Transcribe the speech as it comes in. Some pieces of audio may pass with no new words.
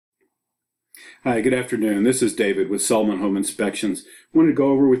Hi, good afternoon. This is David with Selman Home Inspections. I wanted to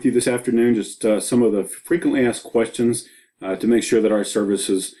go over with you this afternoon just some of the frequently asked questions to make sure that our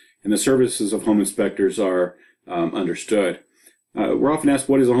services and the services of home inspectors are understood. We're often asked,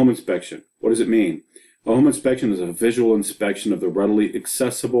 what is a home inspection? What does it mean? A home inspection is a visual inspection of the readily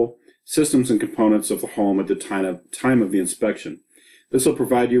accessible systems and components of the home at the time of the inspection. This will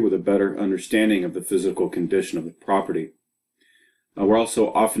provide you with a better understanding of the physical condition of the property. We're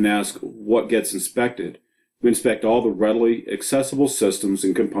also often asked what gets inspected. We inspect all the readily accessible systems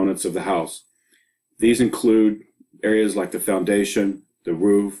and components of the house. These include areas like the foundation, the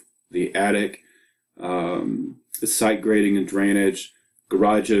roof, the attic, the site grading and drainage,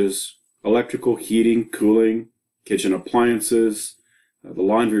 garages, electrical, heating, cooling, kitchen appliances, the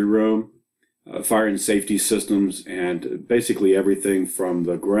laundry room, fire and safety systems, and basically everything from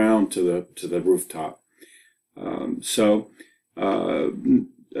the ground to the rooftop.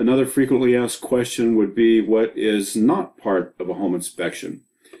 Another frequently asked question would be, what is not part of a home inspection?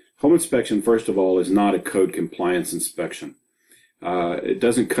 Home inspection, first of all, is not a code compliance inspection. It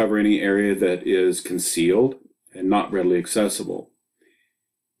doesn't cover any area that is concealed and not readily accessible.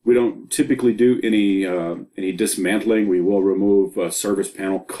 We don't typically do any dismantling. We will remove service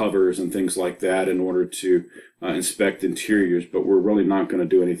panel covers and things like that in order to inspect interiors, but we're really not going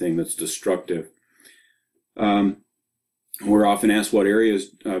to do anything that's destructive. We're often asked, what areas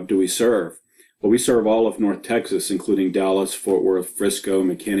do we serve? Well, we serve all of North Texas, including Dallas, Fort Worth, Frisco,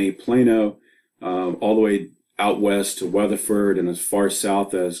 McKinney, Plano, all the way out west to Weatherford, and as far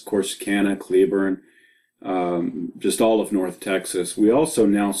south as Corsicana, Cleburne, just all of North Texas. We also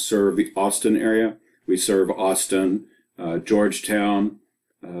now serve the Austin area. We serve Austin, Georgetown,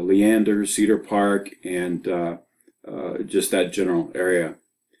 Leander, Cedar Park, and just that general area.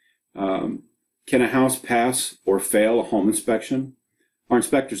 Can a house pass or fail a home inspection? Our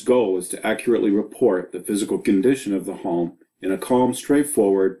inspector's goal is to accurately report the physical condition of the home in a calm,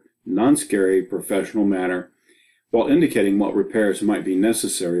 straightforward, non-scary, professional manner, while indicating what repairs might be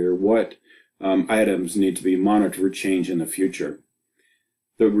necessary or what items need to be monitored or changed in the future.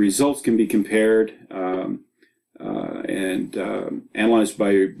 The results can be compared and analyzed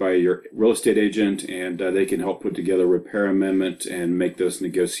by your real estate agent, and they can help put together a repair amendment and make those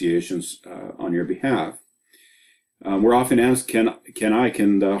negotiations on your behalf. We're often asked, can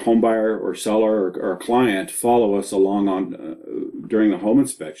the home buyer or seller or client follow us along during the home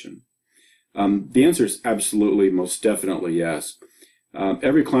inspection? The answer is absolutely, most definitely yes.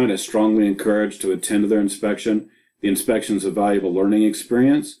 Every client is strongly encouraged to attend to their inspection. The inspection is a valuable learning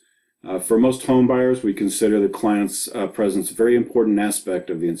experience. For most home buyers, we consider the client's presence a very important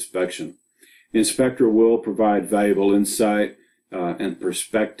aspect of the inspection. The inspector will provide valuable insight and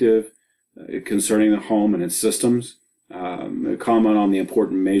perspective concerning the home and its systems, comment on the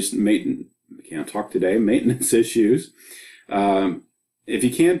important maintenance issues. If you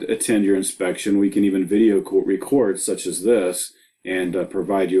can't attend your inspection, we can even video record such as this and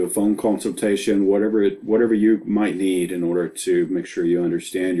provide you a phone consultation, whatever you might need in order to make sure you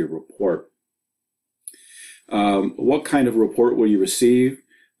understand your report. What kind of report will you receive?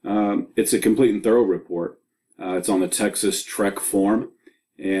 It's a complete and thorough report. It's on the Texas TREC form,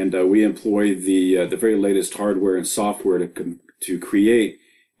 and we employ the very latest hardware and software to create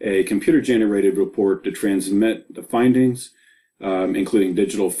a computer-generated report to transmit the findings, including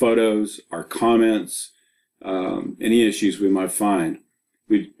digital photos, our comments, any issues we might find.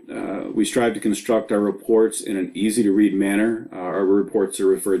 We strive to construct our reports in an easy-to-read manner. Our reports are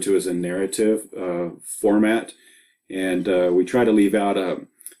referred to as a narrative format, and we try to leave out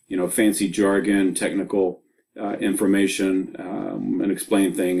fancy jargon, technical information, and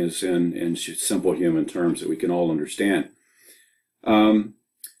explain things in simple human terms that we can all understand. When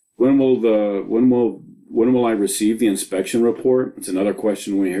will I receive the inspection report? It's another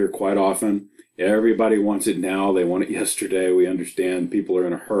question we hear quite often. Everybody wants it now. They want it yesterday. We understand people are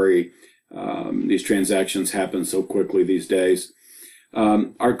in a hurry. These transactions happen so quickly these days.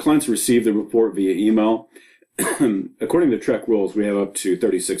 Our clients receive the report via email. According to TREC rules, we have up to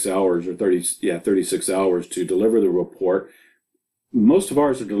 36 hours to deliver the report. Most of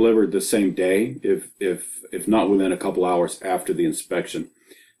ours are delivered the same day, if not within a couple hours after the inspection.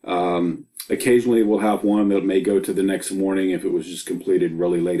 Occasionally we'll have one that may go to the next morning. If it was just completed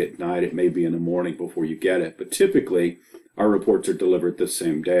really late at night, it may be in the morning before you get it. But typically, our reports are delivered the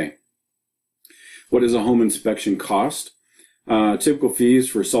same day. What does a home inspection cost? Typical fees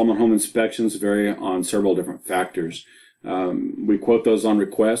for Selman home inspections vary on several different factors. We quote those on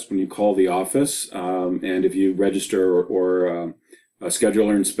request when you call the office, and if you register or schedule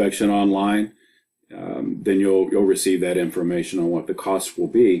your inspection online, then you'll receive that information on what the costs will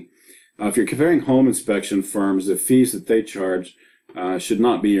be. If you're comparing home inspection firms, the fees that they charge should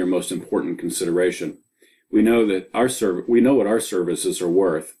not be your most important consideration. We know that we know what our services are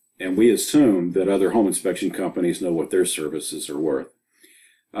worth, and we assume that other home inspection companies know what their services are worth.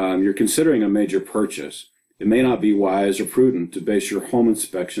 You're considering a major purchase. It may not be wise or prudent to base your home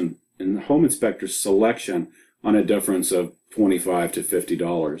inspection and home inspector's selection on a difference of $25 to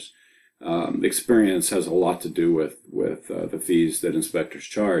 $50. Experience has a lot to do with the fees that inspectors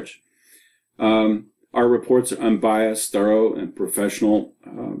charge. Our reports are unbiased, thorough, and professional,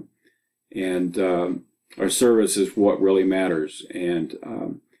 and our service is what really matters.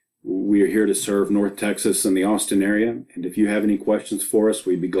 And we are here to serve North Texas and the Austin area. And if you have any questions for us,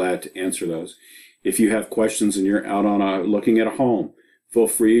 we'd be glad to answer those. If you have questions and you're out on looking at a home, feel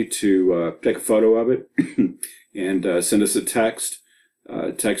free to take a photo of it and send us a text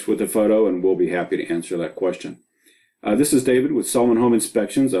with a photo, and we'll be happy to answer that question. This is David with Selman Home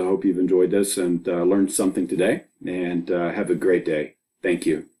Inspections. I hope you've enjoyed this and learned something today, and have a great day. Thank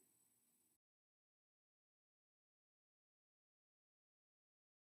you.